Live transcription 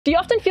Do you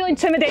often feel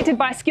intimidated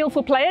by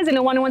skillful players in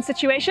a one-on-one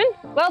situation?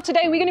 Well,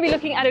 today we're going to be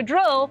looking at a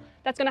drill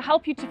that's going to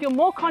help you to feel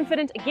more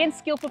confident against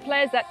skillful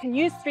players that can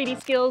use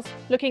 3D skills,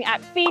 looking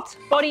at feet,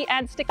 body,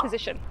 and stick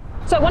position.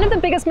 So one of the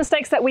biggest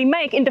mistakes that we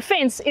make in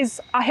defense is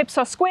our hips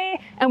are square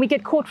and we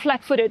get caught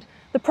flat-footed.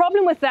 The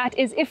problem with that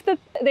is if the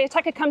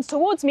attacker comes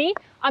towards me,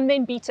 I'm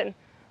then beaten.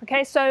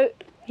 Okay, so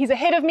he's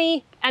ahead of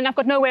me and I've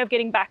got no way of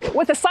getting back.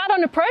 With a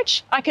side-on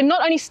approach, I can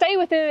not only stay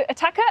with the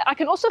attacker, I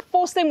can also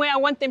force them where I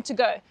want them to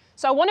go.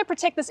 So I want to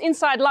protect this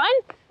inside line,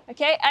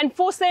 okay, and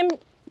force them,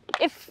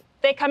 if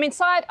they come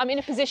inside, I'm in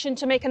a position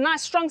to make a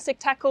nice strong stick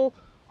tackle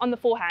on the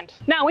forehand.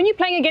 Now, when you're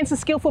playing against a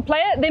skillful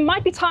player, there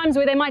might be times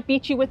where they might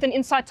beat you with an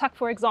inside tuck,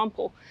 for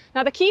example.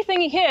 Now, the key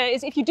thing here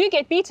is if you do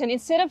get beaten,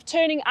 instead of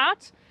turning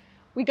out,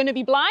 we're going to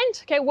be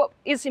blind. Okay, what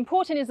is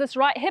important is this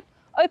right hip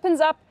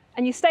opens up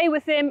and you stay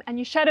with them and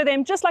you shadow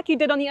them just like you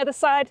did on the other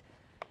side.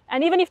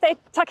 And even if they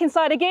tuck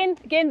inside again,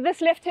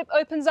 this left hip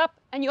opens up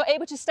and you're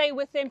able to stay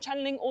with them,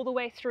 channeling all the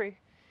way through.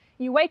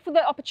 You wait for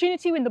the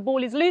opportunity when the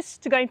ball is loose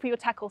to go in for your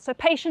tackle. So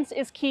patience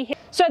is key here.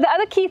 So the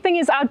other key thing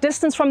is our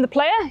distance from the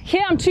player.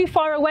 Here I'm too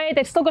far away.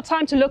 They've still got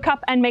time to look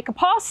up and make a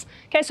pass.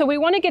 Okay, so we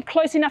want to get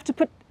close enough to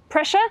put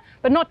pressure,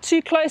 but not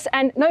too close,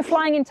 and no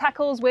flying in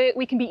tackles where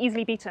we can be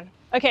easily beaten.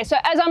 Okay, so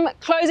as I'm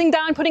closing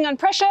down, putting on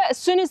pressure, as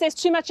soon as there's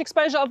too much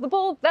exposure of the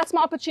ball, that's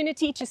my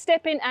opportunity to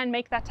step in and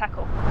make that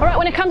tackle. All right,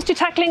 when it comes to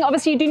tackling,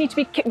 obviously you do need to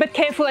be a bit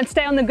careful and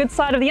stay on the good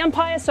side of the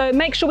umpire. So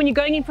make sure when you're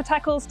going in for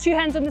tackles, 2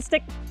 hands on the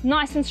stick,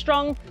 nice and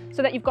strong,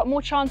 so that you've got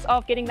more chance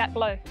of getting that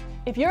blow.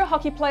 If you're a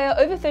hockey player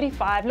over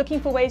 35 looking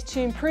for ways to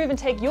improve and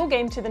take your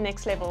game to the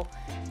next level,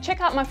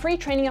 check out my free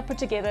training I put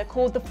together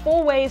called the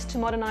 4 Ways to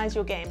Modernize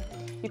Your Game.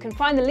 You can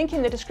find the link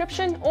in the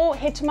description or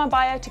head to my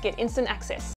bio to get instant access.